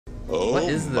What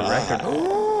is the record?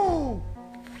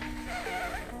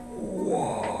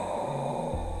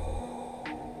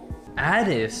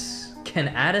 Addis? Can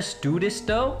Addis do this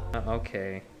though?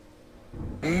 Okay.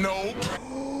 Nope.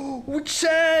 Which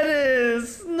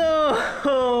Addis? No!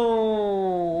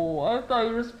 I thought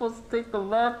you were supposed to take the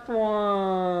left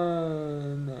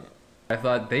one. I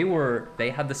thought they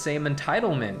had the same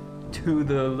entitlement to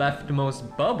the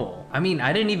leftmost bubble. I mean,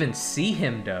 I didn't even see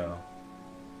him though.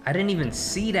 I didn't even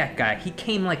see that guy. He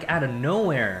came like out of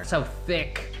nowhere. That's how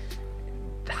thick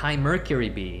high Mercury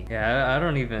be. Yeah, I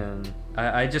don't even,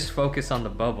 I just focus on the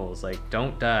bubbles. Like,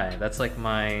 don't die. That's like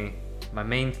my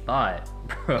main thought,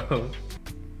 bro.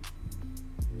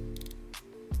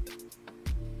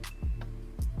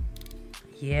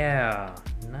 Yeah,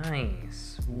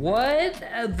 nice. What?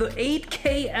 The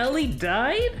 8K Ellie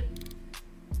died?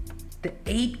 The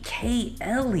 8K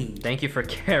Ellie. Thank you for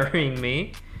carrying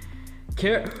me.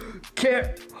 Carrying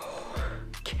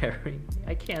me.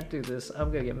 I can't do this. I'm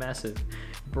gonna get massive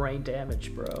brain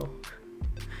damage, bro.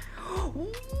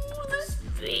 Ooh, this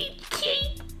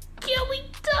 8K Ellie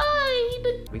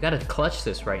died. We gotta clutch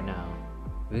this right now.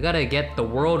 We gotta get the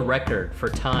world record for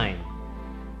time.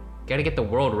 Gotta get the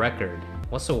world record.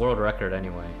 What's the world record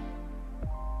anyway?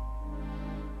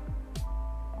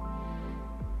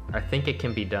 I think it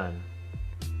can be done.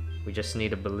 We just need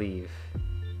to believe.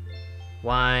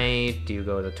 Why do you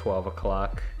go to 12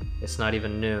 o'clock? It's not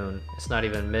even noon. It's not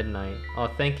even midnight. Oh,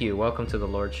 thank you. Welcome to the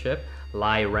Lordship.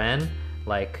 Lai Ren,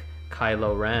 like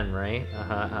Kylo Ren, right?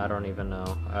 I don't even know.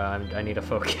 I need to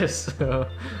focus.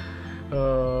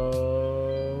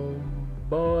 Oh,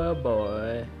 boy, oh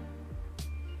boy.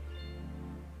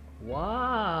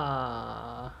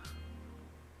 Wow.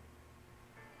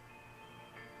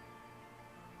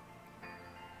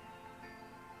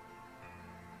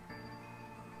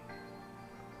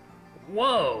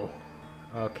 Whoa.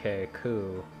 Okay,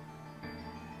 cool.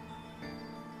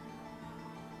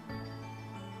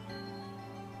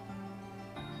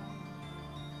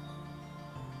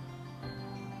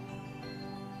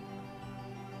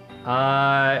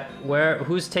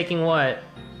 Who's taking what?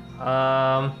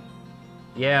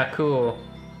 Yeah, cool.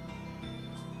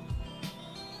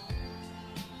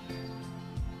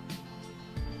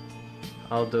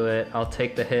 I'll do it. I'll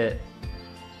take the hit.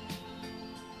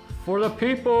 For the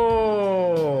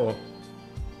people!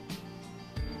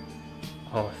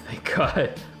 Oh, thank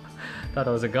God. Thought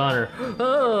I was a goner.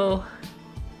 Oh!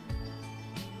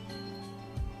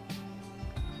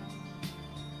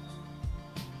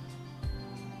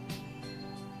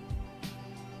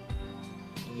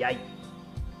 Yikes.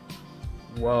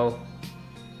 Whoa.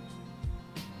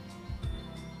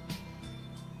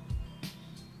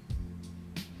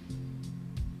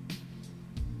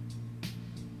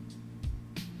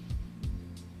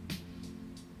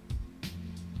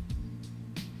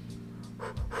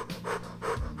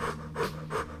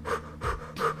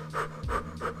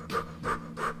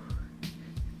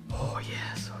 Oh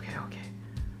yes,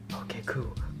 okay,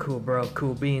 cool bro,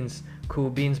 cool beans,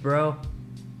 bro.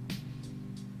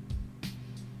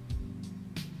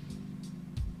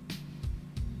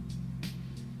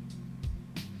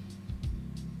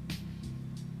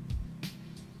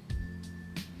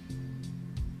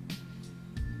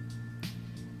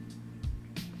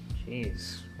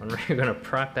 Jeez, when are you gonna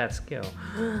proc that skill?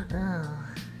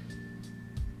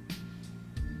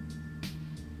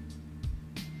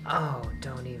 Oh,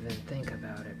 don't even think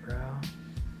about it, bro.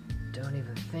 Don't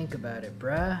even think about it,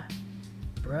 bruh.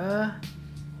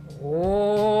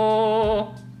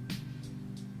 Oh.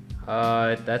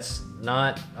 That's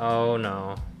not, oh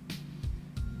no.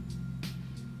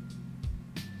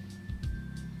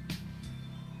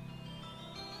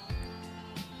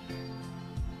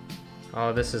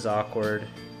 Oh, this is awkward.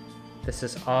 This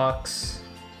is Ox.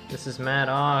 This is Mad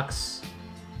Ox.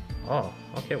 Oh,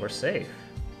 okay, we're safe.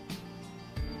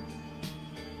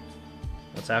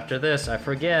 What's after this? I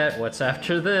forget. What's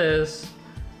after this?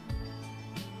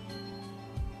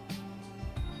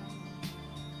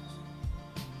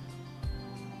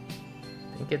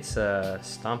 I think it's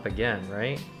Stomp again,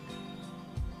 right?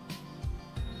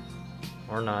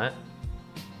 Or not.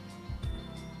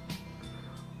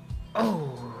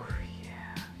 Oh!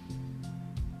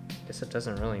 Guess it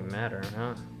doesn't really matter,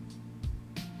 huh?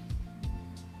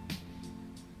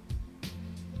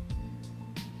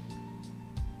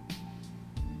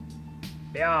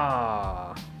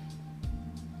 Yeah.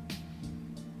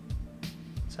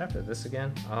 What's after this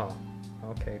again? Oh,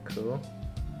 okay, cool.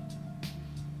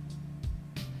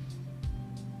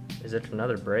 Is it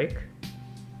another break?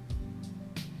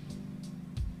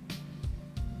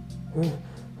 Ooh,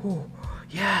 ooh,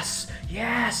 yes,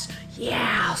 yes,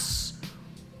 yes!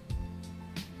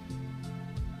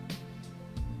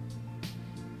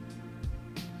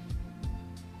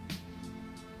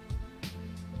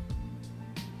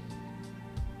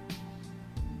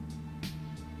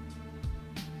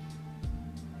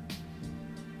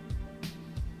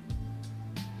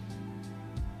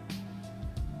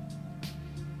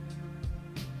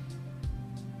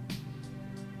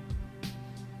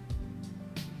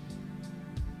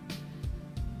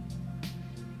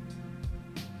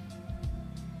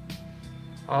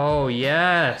 Oh,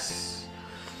 yes.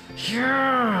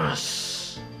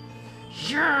 Yes.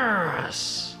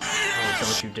 Yes. Oh,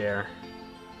 don't you dare.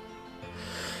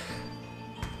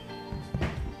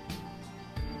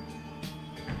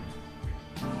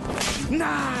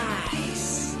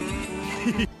 Nice!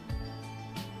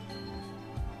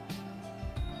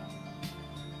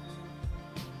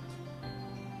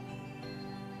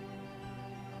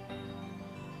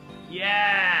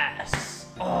 Yes!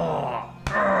 Oh!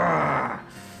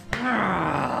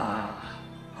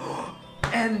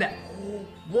 And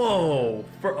whoa!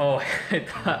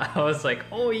 I was like,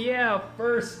 oh yeah,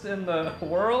 first in the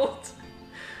world.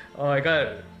 Oh, I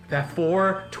got that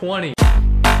 420.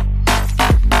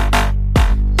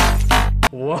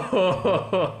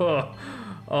 Whoa!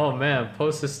 Oh man,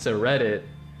 post this to Reddit.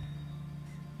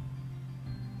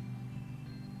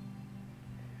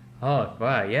 Oh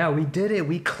wow, yeah, we did it.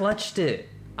 We clutched it.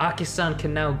 Aki-san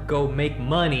can now go make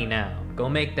money now. Go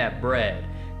make that bread.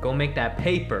 Go make that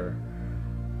paper.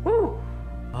 Woo!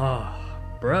 Oh,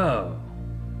 bro.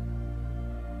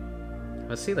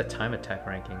 Let's see the time attack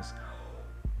rankings.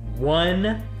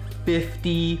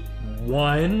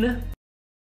 151.